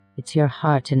It's your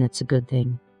heart, and it's a good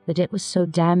thing that it was so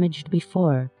damaged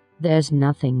before. There's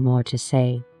nothing more to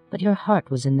say, but your heart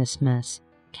was in this mess.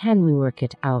 Can we work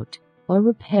it out or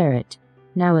repair it?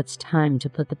 Now it's time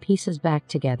to put the pieces back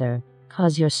together,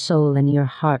 'cause your soul and your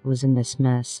heart was in this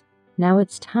mess. Now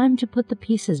it's time to put the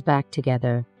pieces back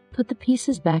together,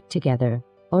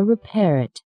 or repair it.